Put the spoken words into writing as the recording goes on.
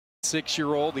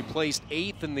26-year-old. He placed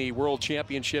 8th in the World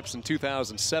Championships in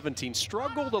 2017.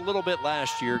 Struggled a little bit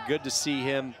last year. Good to see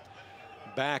him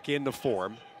back into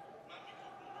form.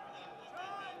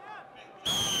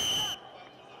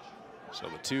 So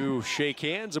the two shake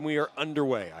hands and we are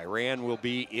underway. Iran will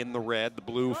be in the red, the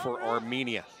blue for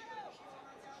Armenia.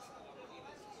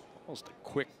 Almost a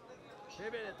quick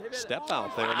step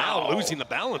out there. Now losing the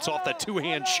balance off that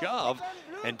two-hand shove.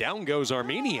 And down goes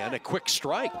Armenia and a quick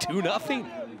strike, 2-0.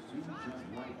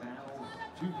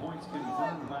 2 points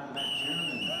confirmed by the match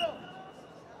chairman.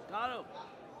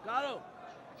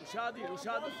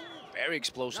 Very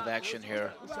explosive action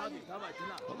here.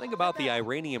 One thing about the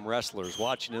Iranian wrestlers,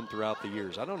 watching them throughout the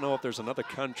years, I don't know if there's another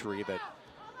country that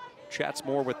chats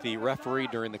more with the referee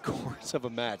during the course of a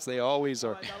match. They always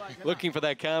are looking for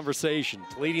that conversation,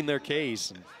 pleading their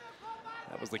case. And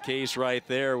that was the case right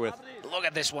there with, look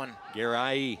at this one.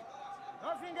 GERAEI.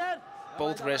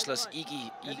 Both wrestlers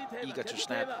eager to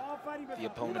snap the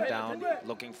opponent down,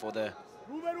 looking for the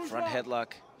front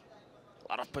headlock. A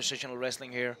lot of positional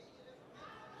wrestling here.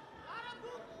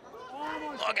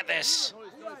 Look at this.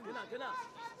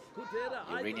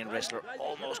 The Iranian wrestler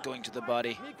almost going to the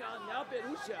body.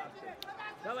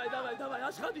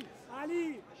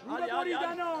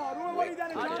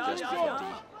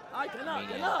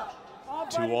 Armenia.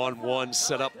 2-on-1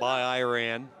 set up by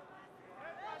Iran.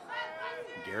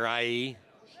 GERAEI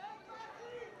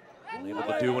unable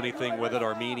to do anything with it.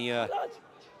 Armenia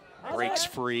breaks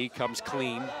free, comes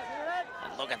clean.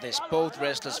 And look at this, both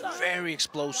wrestlers very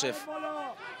explosive.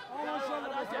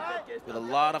 With a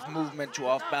lot of movement to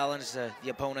off-balance the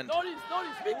opponent.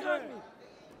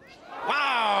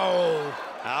 Wow!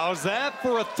 How's that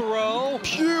for a throw?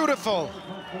 Beautiful!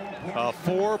 A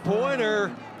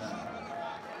 4-pointer.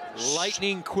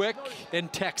 Lightning quick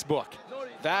and textbook.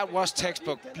 That was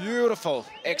textbook. Beautiful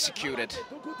executed.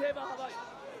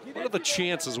 What are the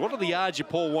chances? What are the odds you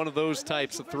pull one of those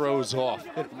types of throws off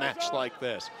in a match like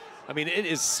this? I mean, it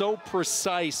is so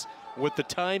precise with the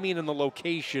timing and the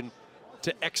location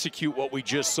to execute what we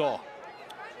just saw.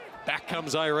 Back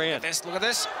comes Iran. Look at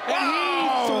this. And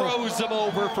he throws them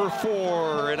over for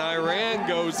 4, and Iran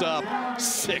goes up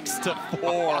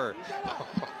 6-4.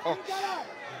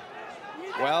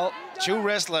 Well, two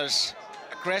wrestlers,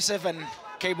 aggressive and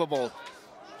capable.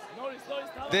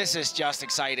 This is just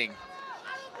exciting.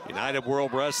 United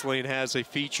World Wrestling has a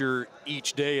feature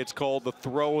each day. It's called the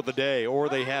Throw of the Day, or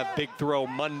they have Big Throw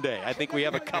Monday. I think we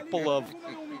have a couple of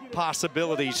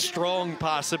possibilities, strong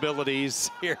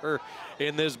possibilities here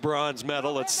in this bronze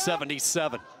medal at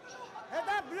 77.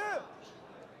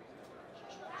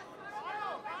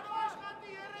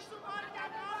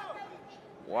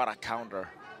 What a counter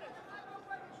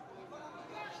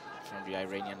from the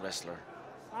Iranian wrestler.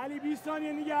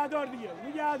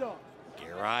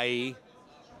 GERAEI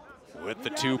with the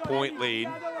 2-point lead.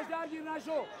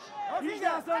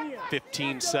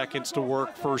 15 seconds to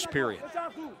work first period.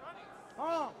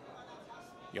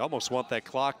 You almost want that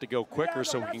clock to go quicker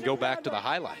so we can go back to the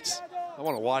highlights. I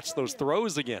want to watch those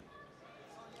throws again.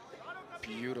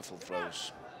 Beautiful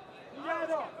throws.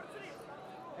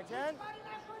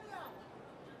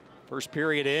 First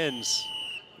period ends.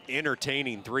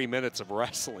 Entertaining 3 minutes of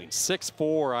wrestling.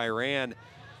 6-4 Iran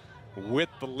with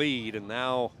the lead, and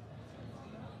now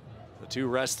the two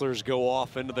wrestlers go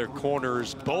off into their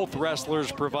corners. Both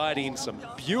wrestlers providing some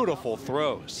beautiful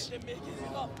throws.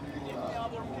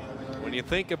 When you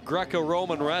think of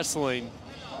Greco-Roman wrestling,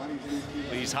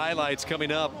 these highlights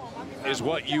coming up is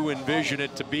what you envision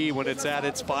it to be when it's at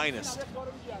its finest.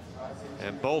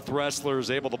 And both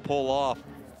wrestlers able to pull off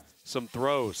some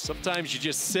throws. Sometimes you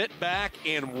just sit back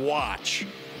and watch.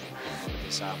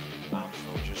 This arm throw,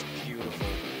 just beautiful.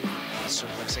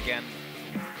 Suplex again.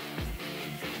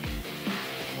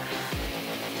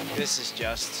 This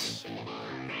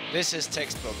is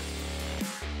textbook.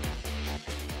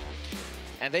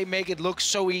 And they make it look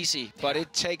so easy, but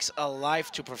it takes a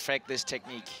life to perfect this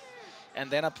technique. And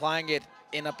then applying it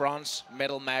in a bronze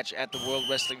medal match at the World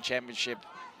Wrestling Championship.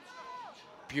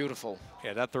 Beautiful.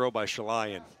 Yeah, that throw by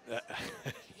CHALYAN.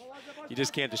 You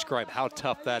just can't describe how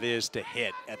tough that is to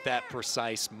hit at that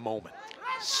precise moment.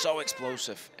 So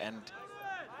explosive, and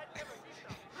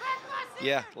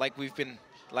yeah, like we've been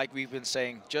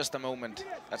saying, just a moment.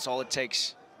 That's all it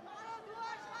takes.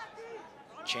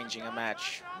 Changing a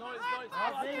match.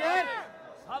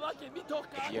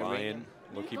 CHALYAN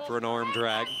looking for an arm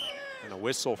drag and a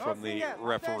whistle from the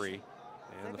referee,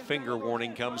 and the finger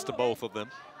warning comes to both of them.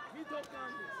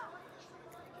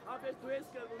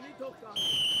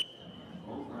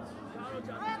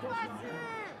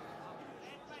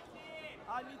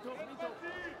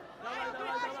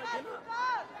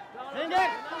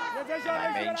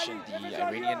 I mentioned the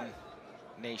Iranian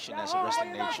nation as a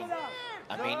wrestling nation.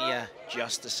 Armenia,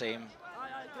 just the same.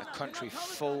 A country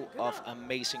full of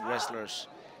amazing wrestlers.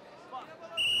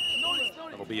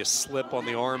 That'll be a slip on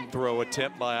the arm throw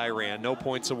attempt by Iran. No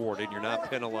points awarded. You're not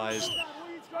penalized.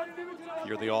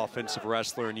 You're the offensive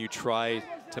wrestler and you try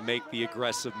to make the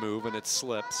aggressive move and it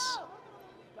slips.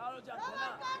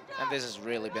 And this has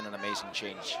really been an amazing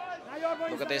change.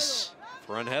 Look at this.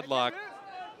 Front headlock.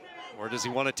 Or does he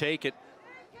want to take it?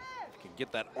 If he can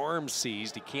get that arm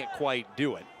seized, he can't quite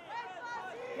do it.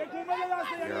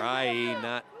 GERAEI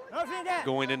not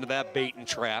going into that bait and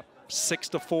trap.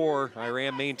 6-4,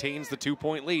 Iran maintains the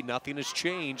 2-point lead. Nothing has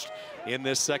changed in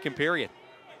this second period.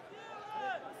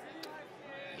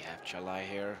 You have CHALYAN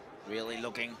here, really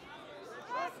looking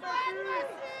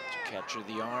to capture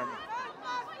the arm,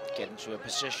 get into a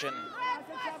position.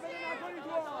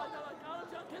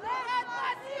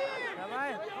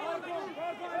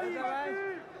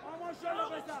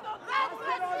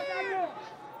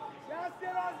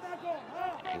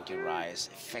 And GERAEI is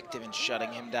effective in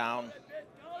shutting him down.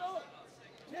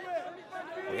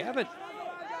 We haven't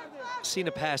seen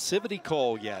a passivity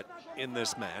call yet in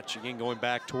this match. Again, going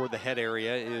back toward the head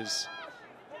area is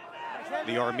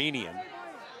the Armenian.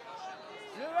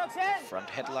 Front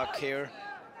headlock here.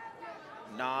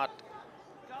 No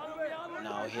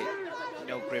hit,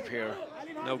 no grip here.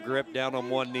 No grip, down on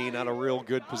one knee, not a real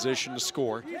good position to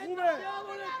score.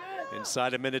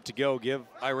 Inside a minute to go. Give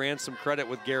Iran some credit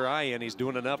with GERAEI, and he's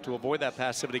doing enough to avoid that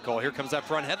passivity call. Here comes that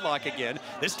front headlock again.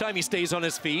 This time he stays on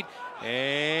his feet,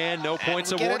 and no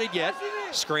points awarded yet.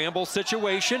 Scramble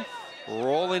situation.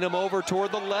 Rolling him over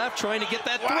toward the left, trying to get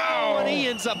that throw, and he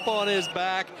ends up on his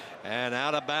back, and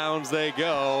out of bounds they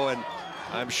go. And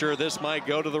I'm sure this might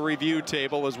go to the review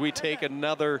table as we take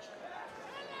another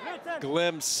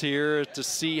glimpse here to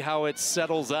see how it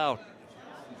settles out.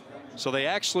 So they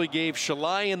actually gave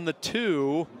CHALYAN the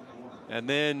 2, and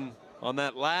then on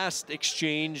that last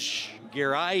exchange,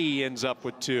 GERAEI ends up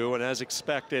with 2, and as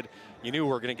expected, you knew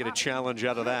we were going to get a challenge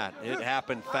out of that. It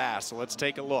happened fast, so let's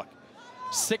take a look.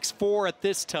 6-4 at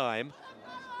this time.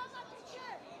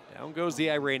 Down goes the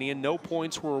Iranian. No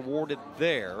points were awarded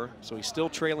there, so he's still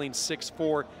trailing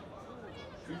 6-4.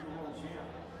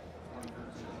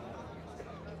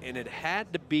 And it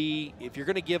had to be, if you're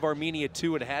going to give Armenia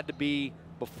 2, it had to be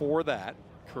before that,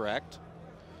 correct?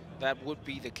 That would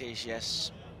be the case,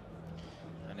 yes.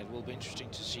 And it will be interesting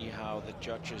to see how the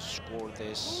judges score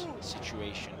this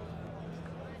situation.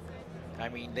 I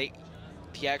mean, the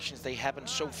actions, they happen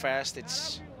so fast,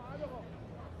 it's...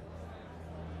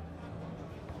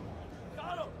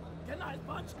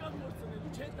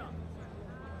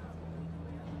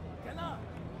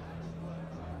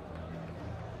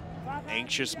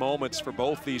 Anxious moments for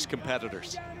both these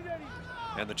competitors.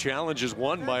 And the challenge is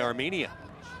won by Armenia.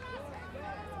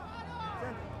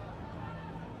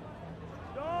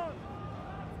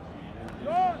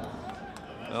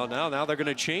 Well, now they're going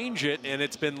to change it, and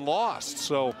it's been lost.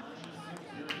 So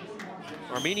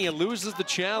Armenia loses the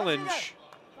challenge.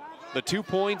 The 2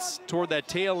 points toward that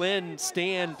tail end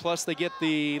stand, plus they get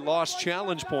the lost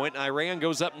challenge point. Iran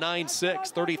goes up 9-6,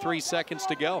 33 seconds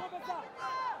to go.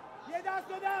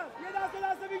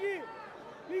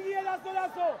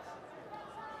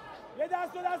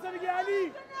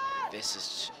 This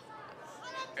is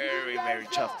very, very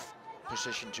tough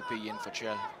position to be in for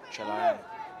CHALYAN. They're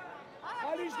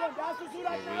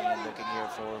really looking here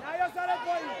for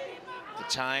the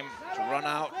time to run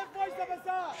out.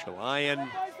 CHALYAN,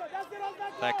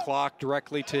 that clock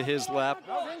directly to his left,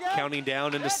 counting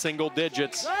down into single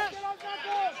digits.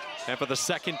 And for the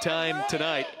second time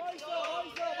tonight,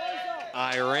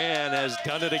 Iran has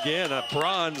done it again. A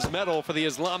bronze medal for the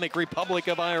Islamic Republic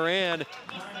of Iran.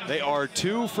 They are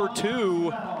 2 for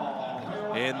 2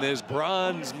 in this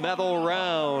bronze medal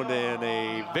round, and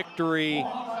a victory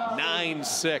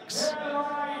 9-6.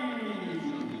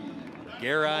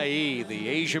 GERAEI, the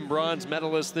Asian bronze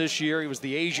medalist this year. He was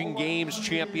the Asian Games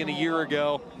champion a year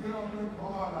ago.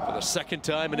 For the second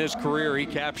time in his career, he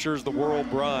captures the world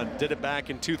bronze. Did it back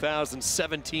in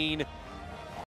 2017